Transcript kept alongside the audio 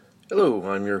Hello,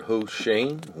 I'm your host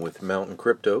Shane with Mountain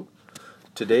Crypto.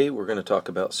 Today we're going to talk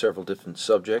about several different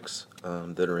subjects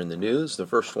that are in the news. The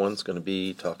first one's going to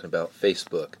be talking about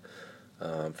Facebook.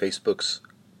 Facebook's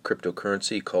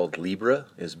cryptocurrency called Libra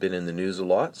has been in the news a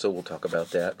lot, so we'll talk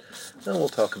about that. Then we'll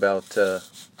talk about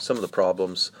some of the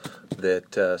problems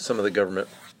that some of the government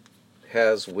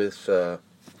has with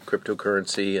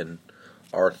cryptocurrency and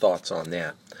our thoughts on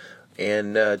that.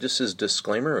 And just as a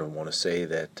disclaimer, I want to say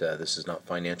that this is not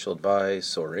financial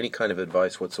advice or any kind of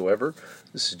advice whatsoever.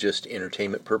 This is just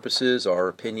entertainment purposes, our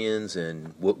opinions,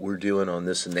 and what we're doing on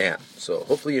this and that. So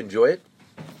hopefully you enjoy it.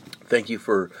 Thank you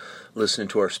for listening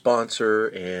to our sponsor,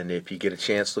 and if you get a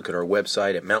chance, look at our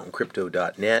website at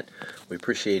mountaincrypto.net. We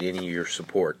appreciate any of your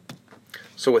support.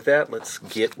 So with that, let's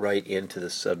get right into the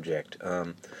subject.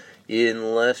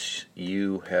 Unless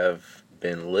you have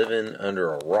been living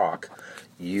under a rock,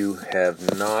 you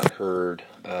have not heard,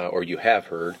 or you have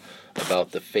heard,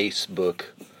 about the Facebook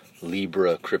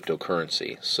Libra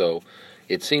cryptocurrency. So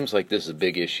it seems like this is a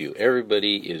big issue.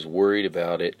 Everybody is worried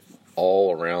about it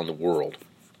all around the world.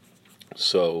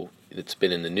 So it's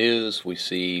been in the news. We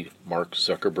see Mark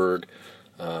Zuckerberg.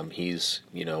 He's,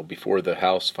 before the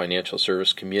House Financial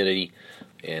Service Committee,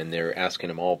 and they're asking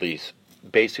him all these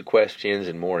basic questions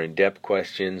and more in-depth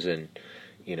questions, and,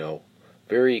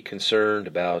 very concerned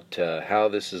about how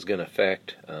this is going to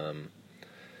affect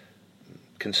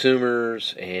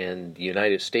consumers and the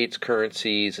United States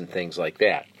currencies and things like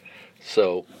that.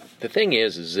 So the thing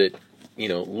is that,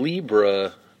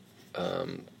 Libra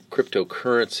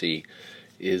cryptocurrency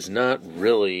is not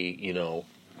really,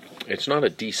 it's not a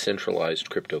decentralized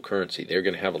cryptocurrency. They're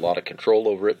going to have a lot of control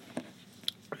over it.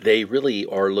 They really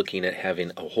are looking at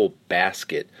having a whole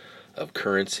basket of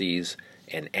currencies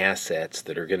and assets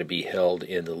that are going to be held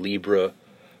in the Libra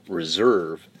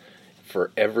reserve for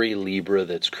every Libra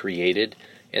that's created,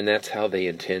 and that's how they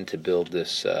intend to build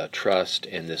this trust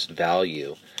and this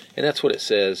value. And that's what it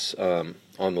says on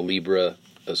the Libra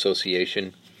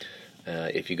Association.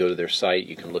 If you go to their site,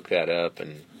 you can look that up,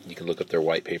 and you can look up their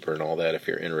white paper and all that if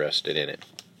you're interested in it.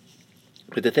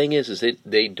 But the thing is that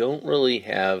they don't really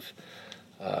have,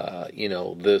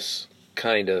 this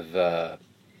kind of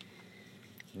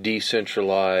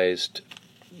decentralized,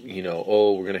 we're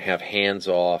going to have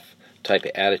hands-off type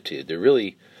of attitude. They're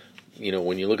really,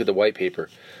 when you look at the white paper,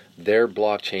 their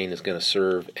blockchain is going to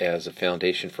serve as a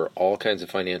foundation for all kinds of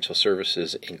financial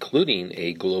services, including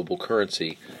a global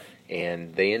currency,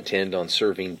 and they intend on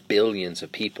serving billions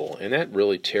of people. And that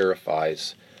really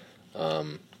terrifies,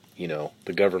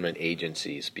 the government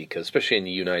agencies, because especially in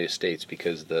the United States,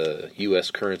 because the U.S.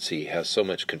 currency has so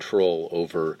much control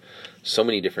over so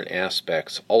many different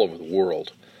aspects all over the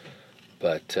world.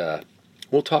 But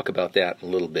we'll talk about that in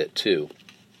a little bit too.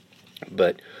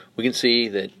 But we can see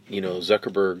that,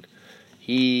 Zuckerberg,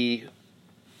 he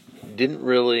didn't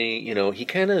really, he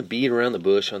kind of beat around the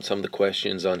bush on some of the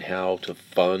questions on how to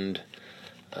fund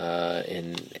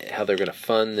and how they're going to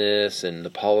fund this and the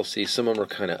policy. Some of them are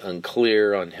kind of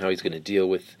unclear on how he's going to deal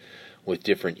with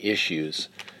different issues.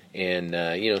 And,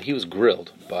 he was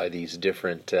grilled by these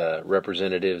different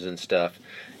representatives and stuff.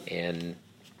 And,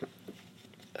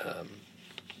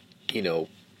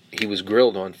 he was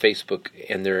grilled on Facebook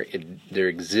and their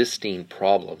existing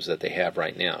problems that they have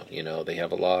right now. They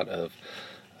have a lot of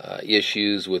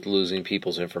issues with losing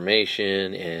people's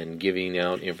information and giving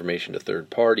out information to third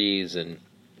parties. And,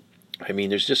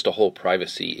 there's just a whole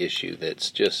privacy issue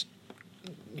that's just,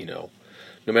 no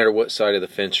matter what side of the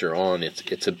fence you're on,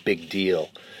 it's a big deal,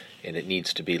 and it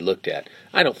needs to be looked at.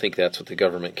 I don't think that's what the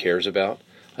government cares about.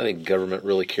 I think government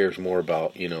really cares more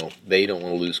about, they don't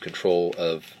want to lose control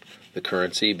of the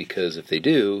currency, because if they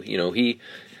do,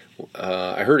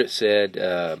 I heard it said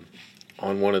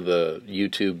on one of the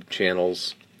YouTube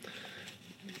channels,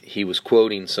 he was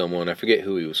quoting someone. I forget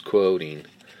who he was quoting,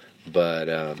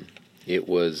 but it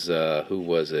was, who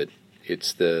was it?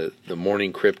 It's the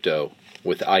Morning Crypto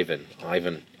with Ivan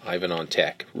on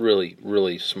Tech. Really,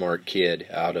 really smart kid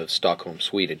out of Stockholm,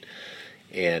 Sweden,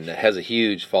 and has a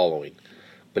huge following.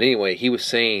 But anyway, he was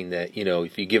saying that,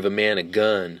 if you give a man a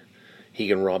gun, he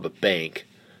can rob a bank,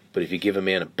 but if you give a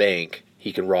man a bank,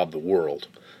 he can rob the world.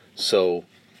 So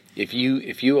if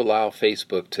you allow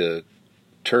Facebook to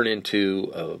turn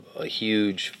into a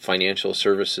huge financial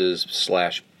services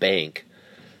 / bank,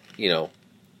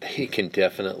 it can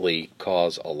definitely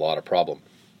cause a lot of problem.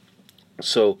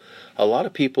 So a lot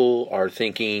of people are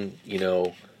thinking,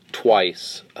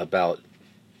 twice about,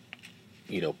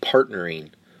 partnering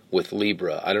with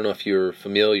Libra. I don't know if you're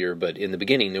familiar, but in the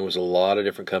beginning there was a lot of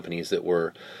different companies that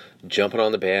were jumping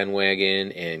on the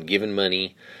bandwagon and giving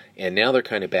money, and now they're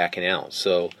kind of backing out.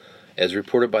 So As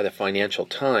reported by the Financial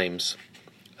Times,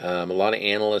 a lot of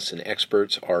analysts and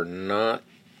experts are not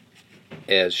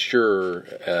as sure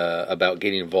about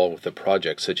getting involved with the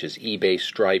project, such as eBay,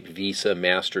 Stripe, Visa,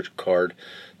 MasterCard.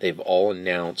 They've all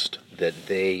announced that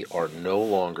they are no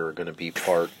longer going to be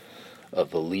part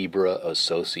of the Libra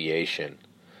Association.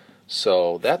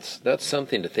 So that's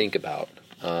something to think about.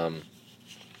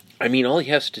 I mean, all he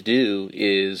has to do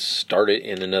is start it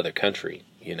in another country,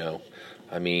 you know.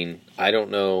 I mean, I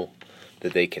don't know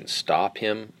that they can stop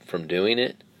him from doing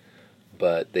it,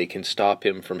 but they can stop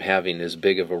him from having as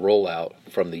big of a rollout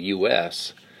from the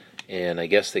U.S., and I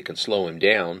guess they can slow him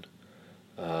down.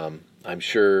 I'm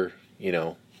sure, you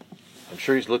know, I'm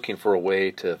sure he's looking for a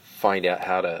way to find out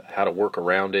how to work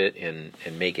around it and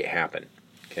make it happen.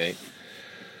 Okay.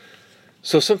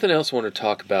 So something else I want to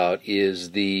talk about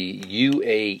is the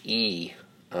UAE.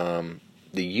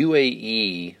 The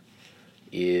UAE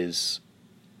is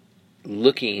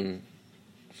looking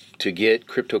to get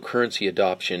cryptocurrency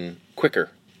adoption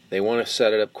quicker. They want to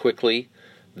set it up quickly.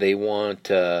 They want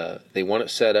it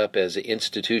set up as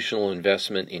institutional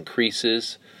investment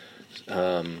increases.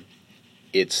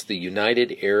 It's the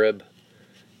United Arab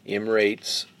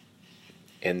Emirates,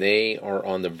 and they are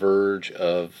on the verge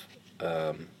of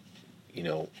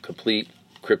complete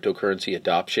cryptocurrency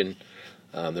adoption.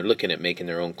 They're looking at making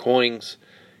their own coins,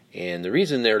 and the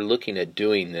reason they're looking at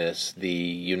doing this, the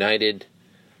United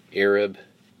Arab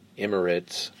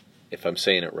Emirates, if I'm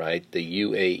saying it right, the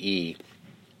UAE,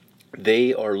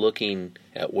 they are looking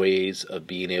at ways of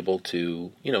being able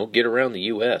to, get around the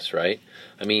U.S., right?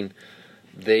 I mean,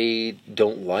 they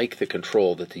don't like the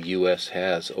control that the U.S.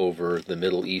 has over the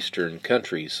Middle Eastern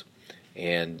countries.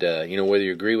 And, whether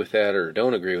you agree with that or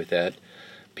don't agree with that,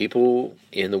 people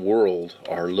in the world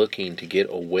are looking to get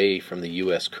away from the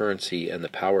U.S. currency and the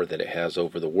power that it has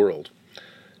over the world,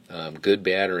 good,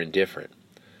 bad, or indifferent.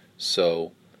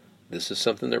 So this is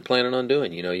something they're planning on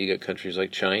doing. You got countries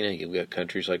like China, you've got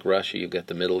countries like Russia, you've got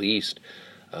the Middle East,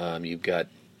 you've got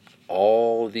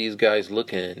all of these guys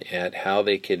looking at how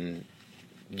they can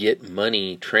get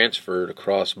money transferred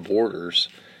across borders,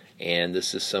 and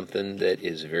this is something that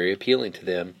is very appealing to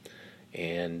them.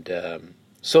 And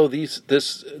so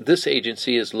this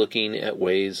agency is looking at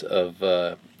ways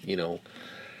of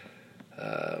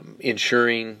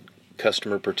ensuring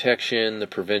customer protection, the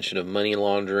prevention of money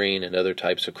laundering, and other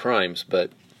types of crimes.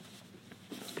 But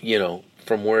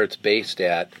from where it's based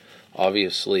at,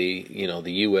 obviously,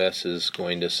 the U.S. is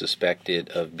going to suspect it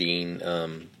of being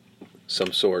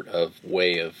some sort of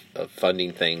way of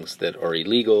funding things that are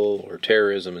illegal or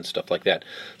terrorism and stuff like that.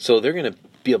 So they're going to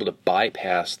be able to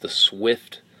bypass the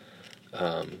SWIFT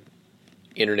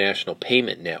international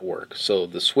payment network. So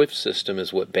the SWIFT system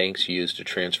is what banks use to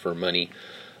transfer money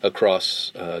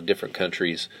across different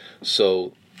countries.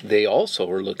 So they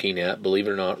also are looking at, believe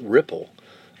it or not, Ripple.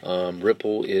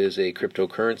 Ripple is a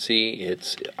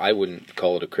cryptocurrency. I wouldn't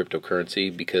call it a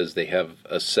cryptocurrency because they have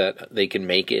they can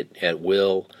make it at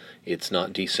will. It's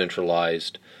not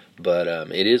decentralized, but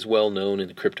it is well known in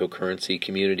the cryptocurrency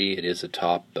community. It is a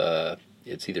top,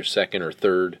 it's either second or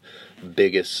third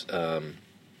biggest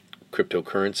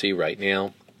cryptocurrency right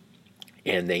now.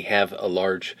 And they have a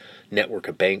large network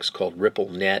of banks called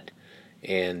RippleNet,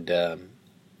 and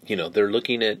they're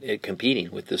looking at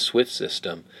competing with the SWIFT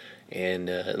system. And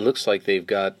it looks like they've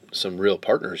got some real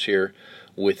partners here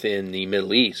within the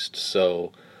Middle East.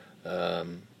 So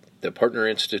the partner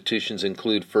institutions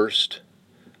include First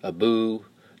Abu,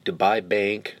 Dubai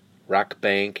Bank, Rock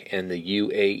Bank, and the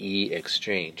UAE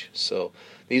Exchange. So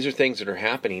these are things that are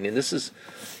happening. And this is,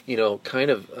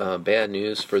 kind of bad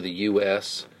news for the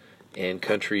U.S. and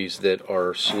countries that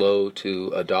are slow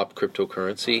to adopt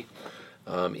cryptocurrency.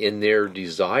 In their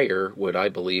desire, what I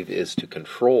believe is to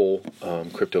control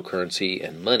cryptocurrency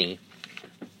and money,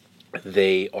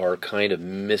 they are kind of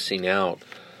missing out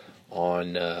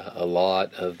on a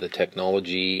lot of the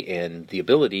technology and the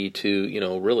ability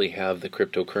to, really have the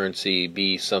cryptocurrency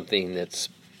be something that's,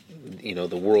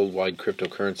 the worldwide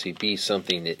cryptocurrency be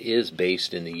something that is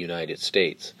based in the United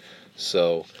States.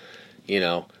 So,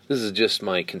 this is just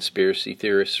my conspiracy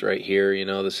theorists right here.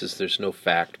 There's no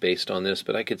fact based on this,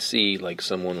 but I could see like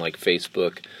someone like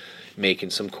Facebook making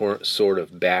some sort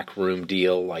of backroom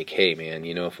deal, like, hey man,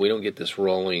 if we don't get this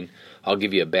rolling, I'll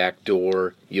give you a back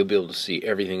door. You'll be able to see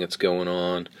everything that's going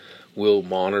on. We'll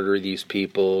monitor these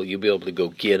people. You'll be able to go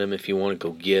get them if you want to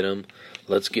go get them.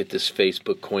 Let's get this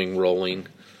Facebook coin rolling.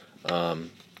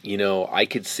 I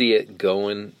could see it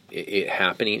going, it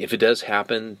happening. If it does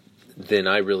happen, then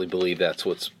I really believe that's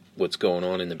what's going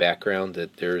on in the background,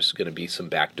 that there's going to be some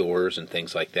back doors and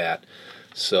things like that.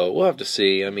 So we'll have to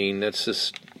see. I mean, that's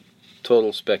just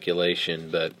total speculation,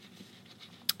 but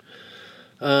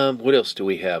What else do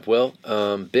we have? Well,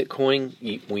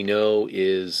 Bitcoin, we know,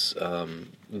 is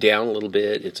down a little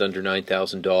bit. It's under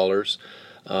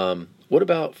 $9,000. What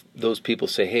about those people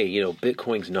say, hey,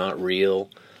 Bitcoin's not real.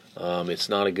 It's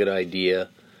not a good idea.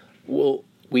 Well,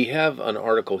 we have an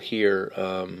article here.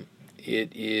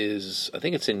 It is, I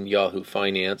think it's in Yahoo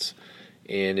Finance,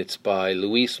 and it's by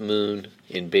Luis Moon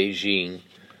in Beijing.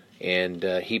 And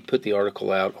he put the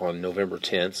article out on November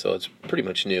 10th, so it's pretty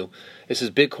much new. It says,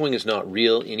 Bitcoin is not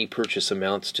real. Any purchase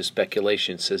amounts to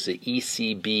speculation, says the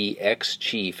ECB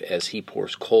ex-chief as he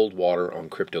pours cold water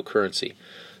on cryptocurrency.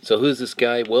 So who's this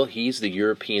guy? Well, he's the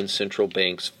European Central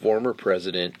Bank's former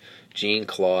president,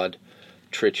 Jean-Claude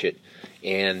Trichet.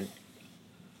 And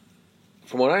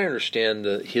from what I understand,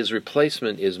 his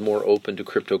replacement is more open to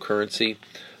cryptocurrency.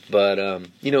 But,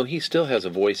 he still has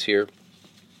a voice here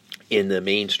in the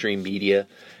mainstream media,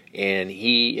 and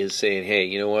he is saying, hey,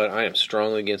 you know what, I am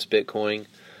strongly against Bitcoin.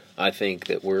 I think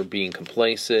that we're being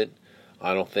complacent.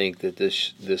 I don't think that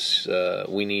this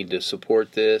we need to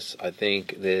support this. I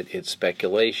think that it's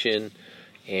speculation.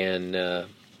 And,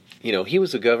 he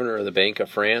was the governor of the Bank of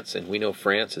France, and we know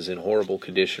France is in horrible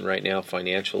condition right now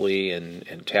financially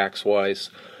and tax-wise.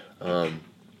 I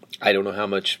don't know how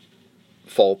much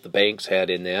fault the banks had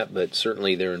in that, but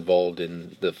certainly they're involved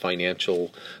in the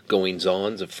financial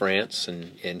goings-ons of France,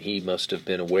 and he must have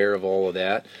been aware of all of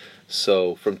that.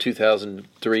 So from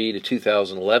 2003 to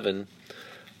 2011,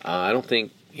 I don't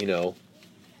think,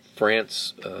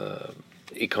 France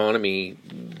economy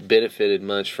benefited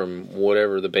much from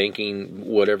whatever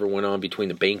went on between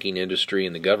the banking industry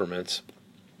and the governments.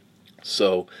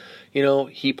 So,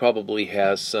 he probably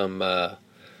has some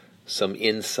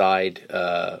inside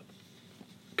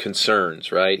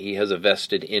concerns, right? He has a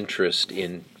vested interest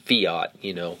in fiat,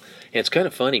 and it's kind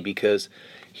of funny because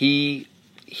his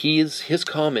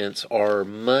comments are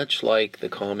much like the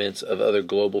comments of other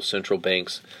global central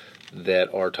banks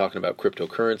that are talking about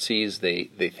cryptocurrencies.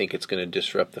 They think it's going to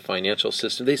disrupt the financial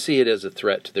system. They see it as a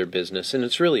threat to their business, and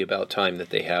it's really about time that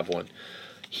they have one.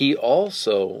 He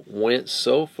also went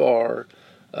so far,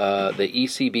 the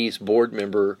ECB's board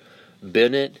member,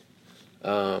 Bennett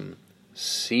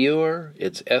Seure,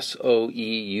 it's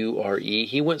Soeure.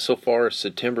 He went so far as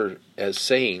September as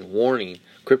warning,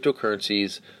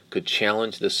 cryptocurrencies could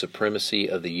challenge the supremacy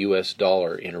of the U.S.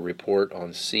 dollar in a report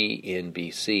on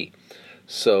CNBC.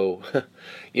 So,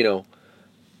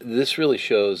 this really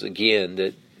shows, again,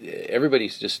 that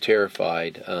everybody's just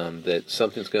terrified that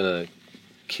something's going to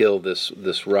kill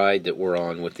this ride that we're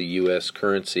on with the U.S.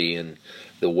 currency and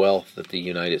the wealth that the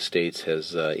United States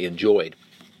has enjoyed.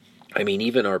 I mean,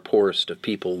 even our poorest of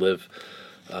people live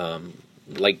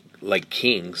like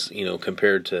kings,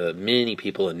 compared to many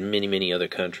people in many, many other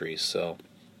countries. So,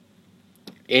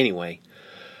 anyway,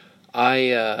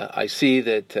 I see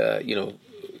that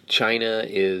China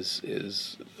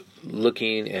is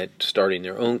looking at starting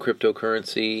their own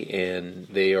cryptocurrency, and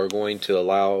they are going to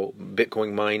allow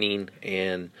Bitcoin mining,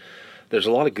 and there's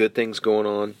a lot of good things going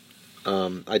on.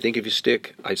 I think if you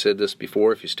stick, I said this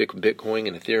before, if you stick with Bitcoin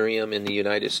and Ethereum in the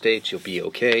United States, you'll be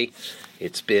okay.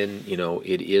 It's been,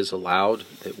 it is allowed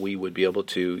that we would be able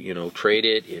to, trade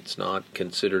it. It's not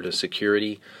considered a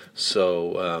security.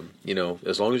 So,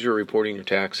 as long as you're reporting your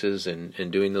taxes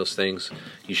and doing those things,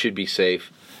 you should be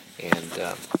safe. And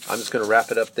I'm just going to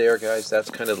wrap it up there, guys. That's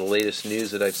kind of the latest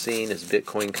news that I've seen as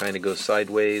Bitcoin kind of goes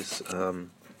sideways.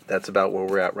 That's about where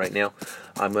we're at right now.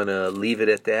 I'm going to leave it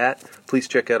at that. Please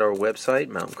check out our website,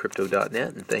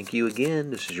 mountainCrypto.net. And thank you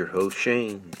again. This is your host,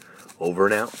 Shane. Over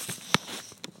and out.